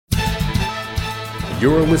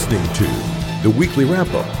You're listening to the Weekly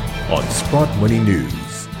Wrap-Up on Sprott Money News.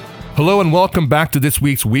 Hello and welcome back to this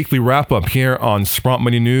week's Weekly Wrap-Up here on Sprott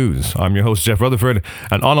Money News. I'm your host, Jeff Rutherford,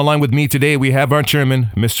 and on the line with me today we have our chairman,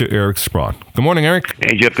 Mr. Eric Sprott. Good morning, Eric.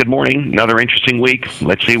 Hey, Jeff, good morning. Another interesting week.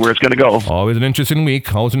 Let's see where it's going to go. Always an interesting week.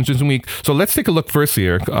 So let's take a look first,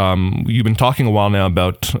 Eric. You've been talking a while now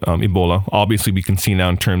about Ebola. Obviously, we can see now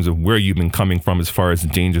in terms of where you've been coming from as far as the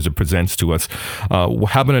dangers it presents to us. How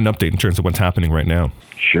about an update in terms of what's happening right now?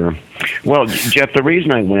 Sure. Well, Jeff, the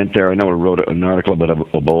reason I went there, I know I wrote an article about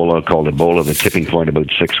Ebola called Ebola, the Tipping Point,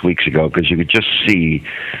 about 6 weeks ago, because you could just see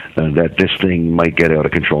that this thing might get out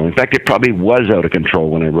of control. In fact, it probably was out of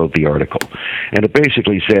control when I wrote the article. And it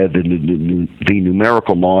basically said that the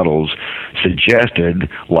numerical models suggested,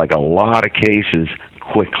 like a lot of cases,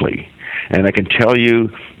 quickly. And I can tell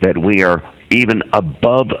you that we are even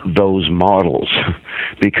above those models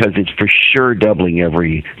because it's for sure doubling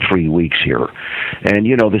every 3 weeks here. And,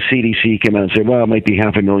 you know, the CDC came out and said, well, it might be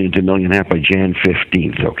 500,000 to 1.5 million by Jan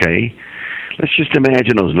 15th, okay? Let's just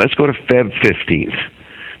imagine those. Let's go to Feb 15th.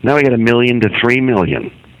 Now we got 1 million to 3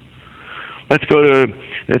 million. Let's go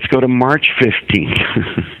to March 15th.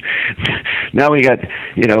 Now we got,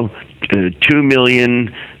 2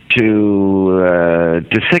 million to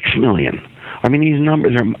 6 million. I mean, these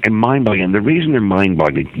numbers are mind-boggling. And the reason they're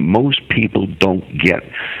mind-boggling, most people don't get.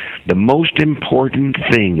 The most important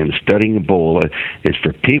thing in studying Ebola is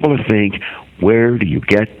for people to think, where do you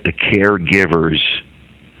get the caregivers?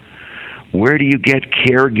 Where do you get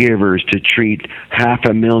caregivers to treat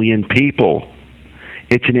 500,000 people?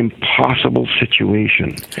 It's an impossible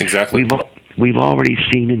situation. Exactly. We've already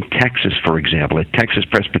seen in Texas, for example, at Texas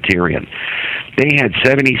Presbyterian, they had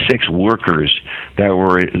 76 workers that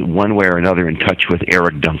were one way or another in touch with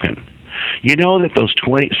Eric Duncan. You know that those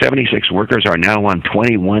 76 workers are now on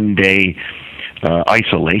 21-day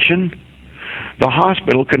isolation? The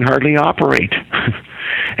hospital can hardly operate.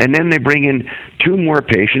 And then they bring in 2 more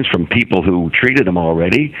patients from people who treated them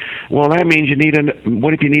already. Well, that means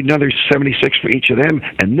what if you need another 76 for each of them,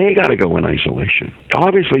 and they got to go in isolation?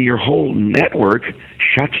 Obviously, your whole network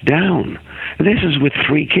shuts down. This is with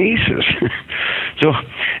 3 cases.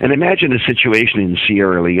 And imagine a situation in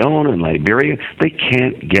Sierra Leone and Liberia. They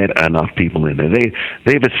can't get enough people in there.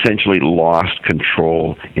 They've essentially lost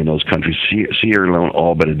control in those countries. Sierra Leone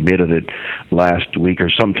all but admitted it last week or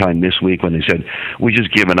sometime this week when they said, we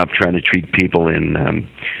just given up trying to treat people in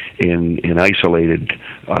isolated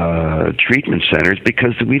treatment centers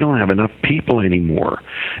because we don't have enough people anymore.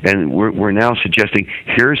 And we're now suggesting,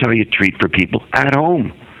 here's how you treat for people at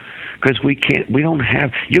home. Because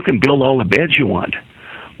you can build all the beds you want.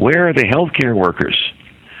 Where are the healthcare workers?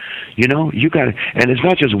 And it's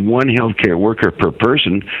not just one healthcare worker per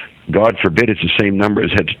person. God forbid it's the same number as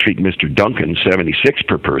had to treat Mr. Duncan, 76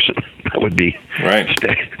 per person. That would be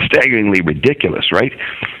staggeringly ridiculous, right?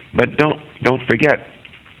 But don't forget,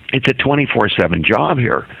 it's a 24/7 job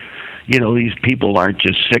here. These people aren't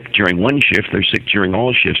just sick during one shift, they're sick during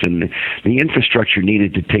all shifts, and the infrastructure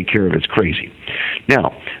needed to take care of it's crazy.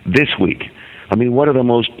 Now, this week, what are the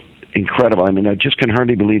most incredible, I just can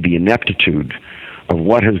hardly believe the ineptitude of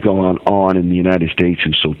what has gone on in the United States,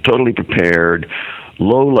 who's so totally prepared,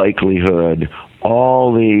 low likelihood,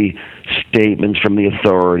 all the statements from the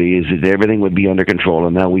authorities that everything would be under control,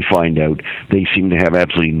 and now we find out they seem to have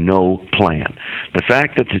absolutely no plan. The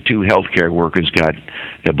fact that the 2 healthcare workers got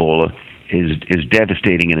Ebola is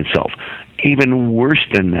devastating in itself. Even worse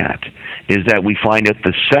than that is that we find out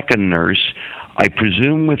the second nurse, I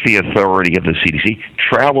presume with the authority of the CDC,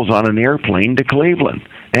 travels on an airplane to Cleveland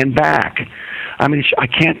and back. I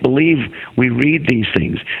can't believe we read these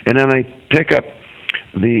things. And then I pick up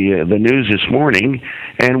the news this morning,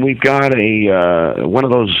 and we've got one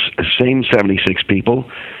of those same 76 people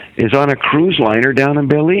is on a cruise liner down in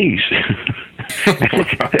Belize.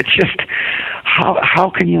 It's just, how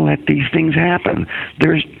can you let these things happen?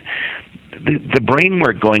 There's the brain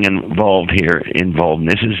work going involved in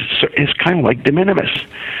this is kind of like de minimis.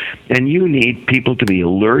 And you need people to be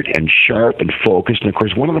alert and sharp and focused. And of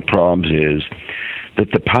course, one of the problems is that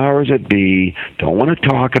the powers that be don't want to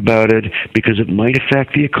talk about it because it might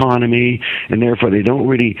affect the economy, and therefore they don't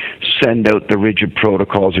really send out the rigid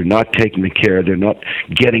protocols. They're not taking the care. They're not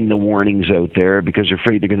getting the warnings out there because they're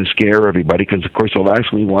afraid they're going to scare everybody, because, of course, the last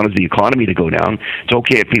thing we want is the economy to go down. It's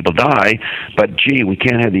okay if people die, but, gee, we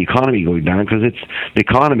can't have the economy going down because the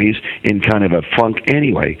economy's in kind of a funk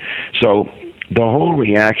anyway. So the whole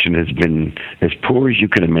reaction has been as poor as you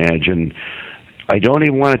can imagine. I don't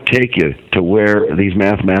even want to take you to where these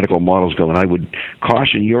mathematical models go, and I would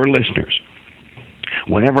caution your listeners,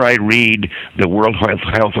 whenever I read the World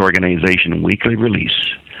Health Organization weekly release,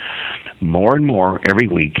 more and more every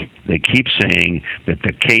week, they keep saying that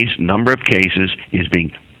the number of cases is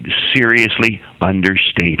being seriously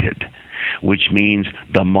understated, which means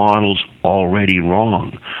the model's already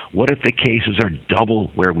wrong. What if the cases are double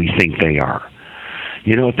where we think they are?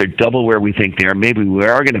 If they're double where we think they are, maybe we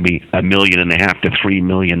are going to be 1.5 million to 3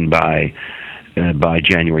 million by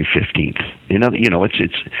January 15th.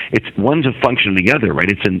 It's one's a function of the other, right?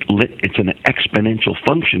 It's an exponential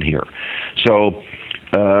function here. So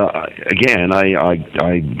again,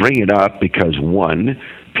 I bring it up because one,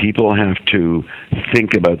 people have to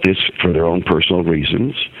think about this for their own personal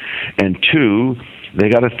reasons, and two, they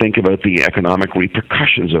got to think about the economic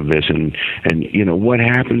repercussions of this, and what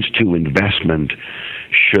happens to investment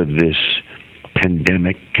should this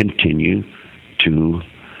pandemic continue to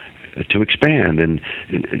expand. And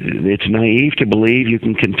it's naive to believe you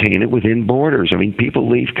can contain it within borders. I mean, people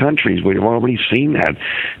leave countries. We've already seen that.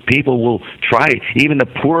 People will try, even the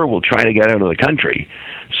poor will try to get out of the country.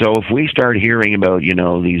 So if we start hearing about,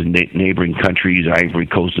 these neighboring countries, Ivory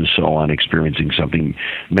Coast and so on, experiencing something,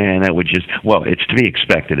 man, that would it's to be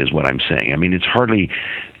expected is what I'm saying. I mean, it's hardly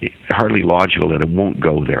logical that it won't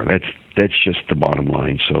go there. That's just the bottom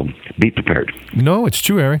line. So be prepared. No, it's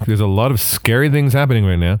true, Eric. There's a lot of scary things happening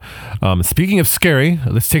right now. Speaking of scary,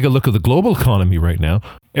 let's take a look at the global economy right now.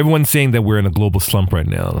 Everyone's saying that we're in a global slump right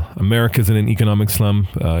now. America's in an economic slump.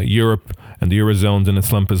 Europe and the Eurozone's in a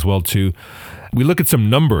slump as well, too. We look at some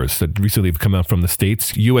numbers that recently have come out from the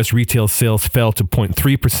States. U.S. retail sales fell to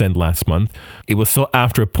 0.3% last month. It was so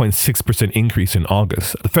after a 0.6% increase in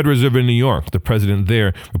August. The Federal Reserve in New York, the president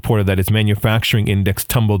there, reported that its manufacturing index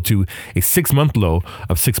tumbled to a 6-month low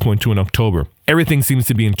of 6.2 in October. Everything seems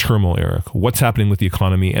to be in turmoil, Eric. What's happening with the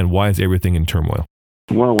economy, and why is everything in turmoil?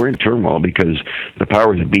 Well, we're in turmoil because the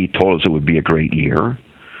powers that be told us it would be a great year.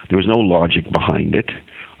 There was no logic behind it.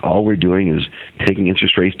 All we're doing is taking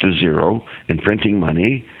interest rates to zero and printing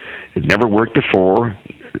money. It never worked before.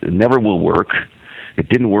 It never will work. It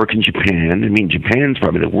didn't work in Japan. I mean, Japan's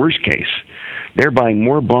probably the worst case. They're buying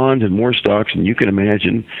more bonds and more stocks than you can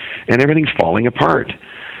imagine, and everything's falling apart.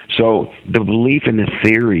 So the belief in the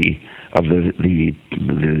theory of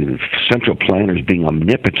the central planners being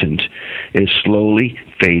omnipotent is slowly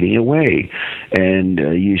fading away, and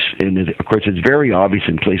of course it's very obvious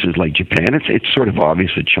in places like Japan. It's sort of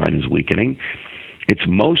obvious that China's weakening. It's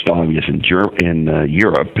most obvious in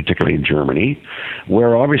Europe, particularly in Germany,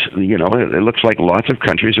 where obviously it looks like lots of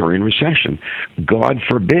countries are in recession. God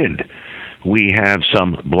forbid we have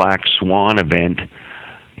some black swan event,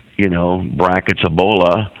 brackets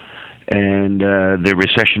Ebola, and the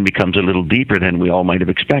recession becomes a little deeper than we all might have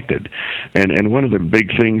expected. And one of the big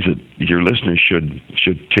things that your listeners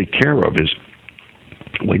should take care of is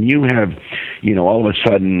when you have, all of a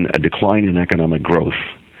sudden a decline in economic growth,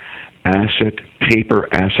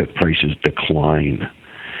 paper asset prices decline.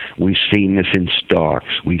 We've seen this in stocks.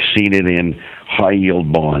 We've seen it in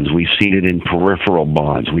high-yield bonds. We've seen it in peripheral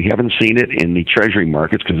bonds. We haven't seen it in the treasury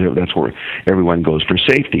markets because that's where everyone goes for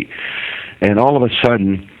safety. And all of a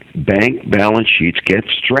sudden, bank balance sheets get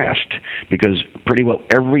stressed because pretty well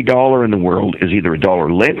every dollar in the world is either a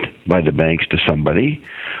dollar lent by the banks to somebody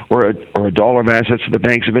or a dollar of assets that the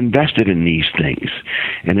banks have invested in these things.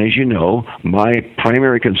 And as you know, my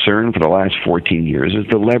primary concern for the last 14 years is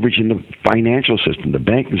the leverage in the financial system. The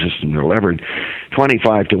banking system, they're levered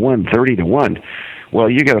 25 to 1, 30 to 1. Well,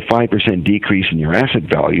 you get a 5% decrease in your asset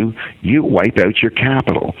value, you wipe out your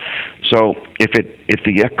capital. So if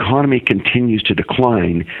the economy continues to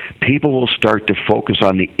decline, people will start to focus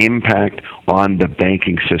on the impact on the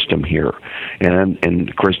banking system here. And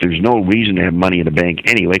of course, there's no reason to have money in a bank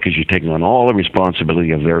anyway because you're taking on all the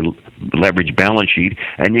responsibility of their leveraged balance sheet,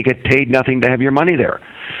 and you get paid nothing to have your money there.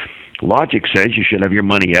 Logic says you should have your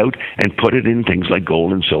money out and put it in things like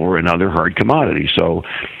gold and silver and other hard commodities. So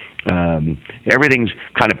everything's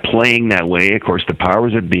kind of playing that way. Of course, the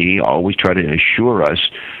powers that be always try to assure us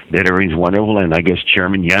that everything's wonderful, and I guess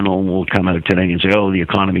Chairman Yellen will come out today and say, "Oh, the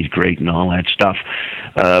economy's great" and all that stuff.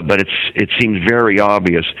 But it seems very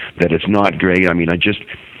obvious that it's not great. I mean,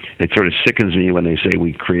 it sort of sickens me when they say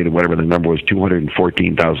we created whatever the number was,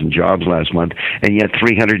 214,000 jobs last month, and yet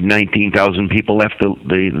 319,000 people left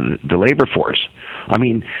the labor force. I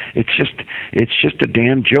mean, it's just a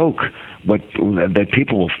damn joke. But that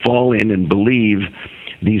people will fall in and believe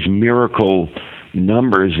these miracle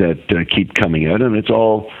numbers that keep coming out, and it's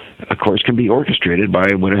all, of course, can be orchestrated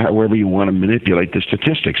by however you want to manipulate the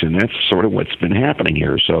statistics, and that's sort of what's been happening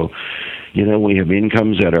here. So, we have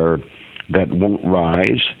incomes that are that won't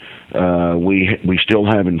rise. We still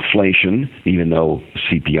have inflation, even though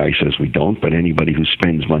CPI says we don't, but anybody who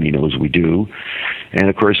spends money knows we do. And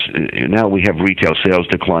of course, now we have retail sales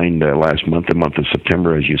declined last month, the month of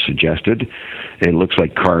September, as you suggested. It looks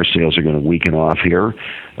like car sales are going to weaken off here.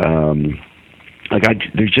 There's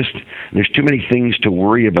too many things to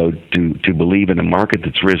worry about to believe in a market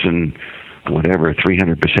that's risen, whatever,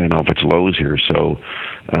 300% off its lows here. So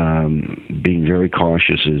being very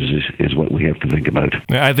cautious is what we have to think about.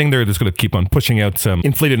 I think they're just going to keep on pushing out some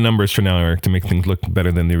inflated numbers for now, Eric, to make things look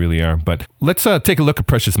better than they really are. But let's take a look at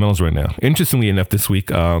precious metals right now. Interestingly enough, this week,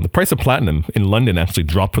 the price of platinum in London actually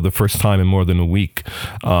dropped for the first time in more than a week,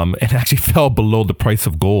 and actually fell below the price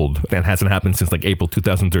of gold. That hasn't happened since like April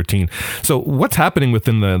 2013. So what's happening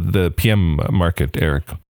within the PM market, Eric?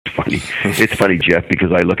 It's funny, Jeff,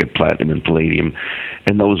 because I look at platinum and palladium,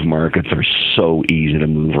 and those markets are so easy to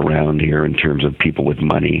move around here in terms of people with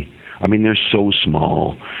money. I mean, they're so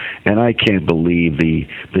small, and I can't believe the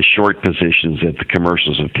short positions that the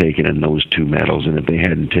commercials have taken in those two metals. And if they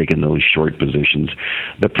hadn't taken those short positions,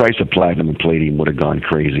 the price of platinum and palladium would have gone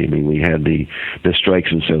crazy. I mean, we had the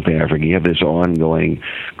strikes in South Africa. You have this ongoing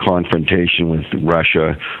confrontation with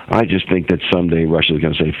Russia. I just think that someday Russia is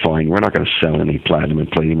going to say, fine, we're not going to sell any platinum and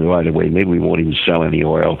palladium right away. Maybe we won't even sell any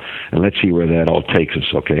oil, and let's see where that all takes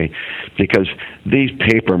us, okay? Because these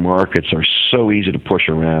paper markets are so easy to push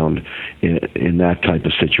around in that type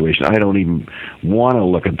of situation. I don't even want to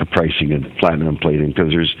look at the pricing of platinum and palladium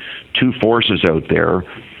because there's two forces out there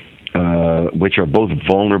which are both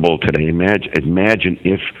vulnerable today. Imagine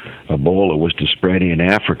if Ebola was to spread in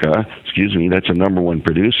Africa. That's a number one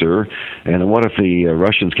producer. And what if the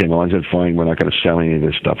Russians came along and said, fine, we're not going to sell any of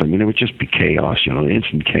this stuff? I mean, it would just be chaos,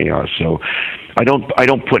 instant chaos. So I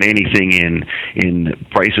don't put anything in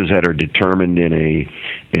prices that are determined in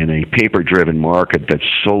a paper-driven market that's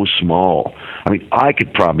so small. I mean, I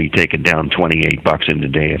could probably take it down $28 in a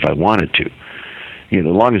day if I wanted to. As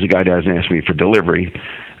long as the guy doesn't ask me for delivery.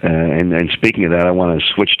 And speaking of that, I want to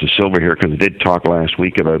switch to silver here because I did talk last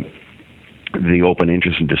week about the open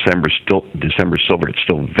interest in December silver. It's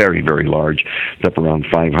still very, very large. It's up around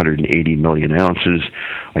 580 million ounces.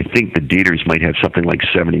 I think the dealers might have something like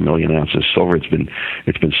 70 million ounces silver. It's been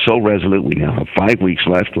so resolute. We now have 5 weeks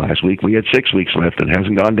left. Last week we had 6 weeks left. It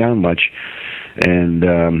hasn't gone down much. And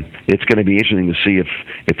it's going to be interesting to see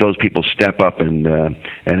if those people step up and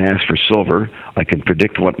ask for silver. I can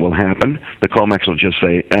predict what will happen. The COMEX will just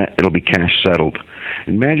say, it'll be cash settled.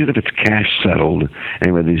 Imagine if it's cash settled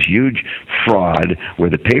and with this huge fraud where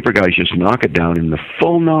the paper guys just knock it down in the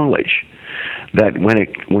full knowledge that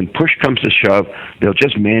when push comes to shove, they'll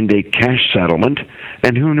just mandate cash settlement.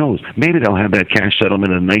 And who knows? Maybe they'll have that cash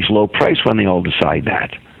settlement at a nice low price when they all decide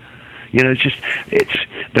that.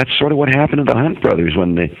 That's sort of what happened to the Hunt brothers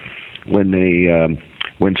when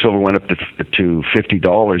silver went up to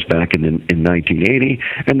 $50 back in 1980,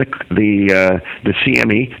 and the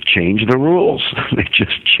CME changed the rules. They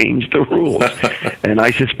just changed the rules, and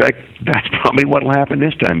I suspect that's probably what will happen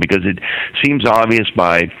this time because it seems obvious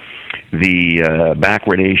by the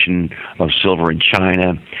backwardation of silver in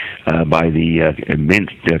China, by the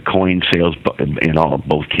mint coin sales in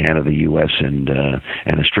both Canada, the U.S., and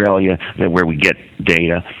Australia, where we get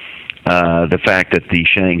data. The fact that the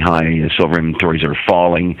Shanghai silver inventories are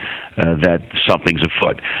falling, that something's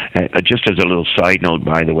afoot. Just as a little side note,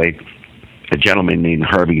 by the way, a gentleman named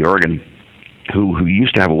Harvey Organ, who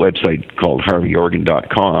used to have a website called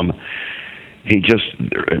harveyorgan.com, he just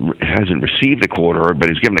hasn't received a court order, but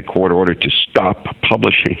he's given a court order to stop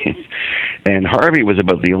publishing. And Harvey was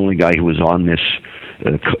about the only guy who was on this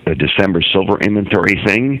December silver inventory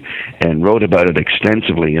thing and wrote about it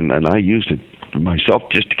extensively, and I used it myself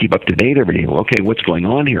just to keep up to date every day. Okay, what's going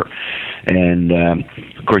on here? And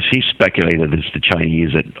of course, he speculated it's the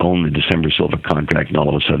Chinese that own the December silver contract, and all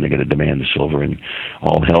of a sudden they're going to demand the silver, and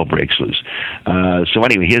all hell breaks loose. So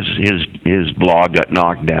anyway, his blog got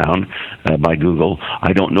knocked down by Google.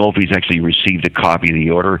 I don't know if he's actually received a copy of the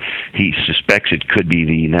order. He suspects it could be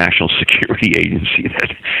the National Security Agency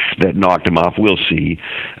that knocked him off. We'll see.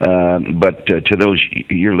 But to those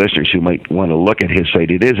your listeners who might want to look at his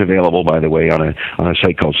site, it is available, by the way, on a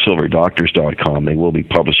site called silverdoctors.com. They will be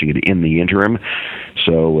publishing it in the interim,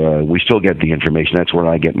 so we still get the information. That's where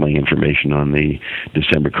I get my information on the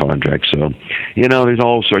December contract. So, there's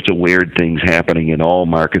all sorts of weird things happening in all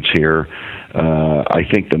markets here. I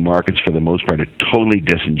think the markets, for the most part, are totally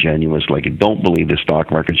disingenuous. Like, I don't believe the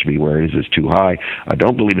stock market should be where it is. It's too high. I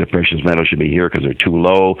don't believe the precious metals should be here because they're too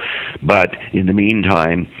low. But in the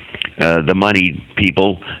meantime, the money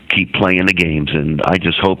people keep playing the games, and I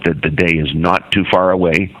just hope that the day is not too far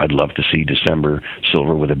away. I'd love to see December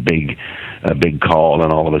silver with a big call,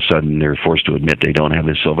 and all of a sudden they're forced to admit they don't have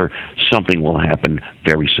the silver. Something will happen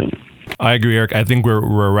very soon. I agree, Eric. I think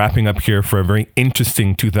we're wrapping up here for a very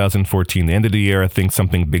interesting 2014. The end of the year, I think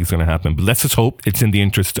something big is going to happen. But let's just hope it's in the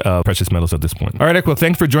interest of precious metals at this point. All right, Eric. Well,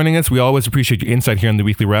 thanks for joining us. We always appreciate your insight here on the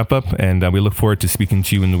Weekly Wrap-Up, and we look forward to speaking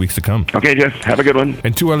to you in the weeks to come. Okay, Jeff. Have a good one.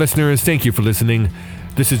 And to our listeners, thank you for listening.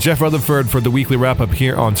 This is Jeff Rutherford for the Weekly Wrap-Up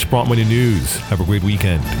here on Sprott Money News. Have a great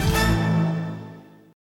weekend.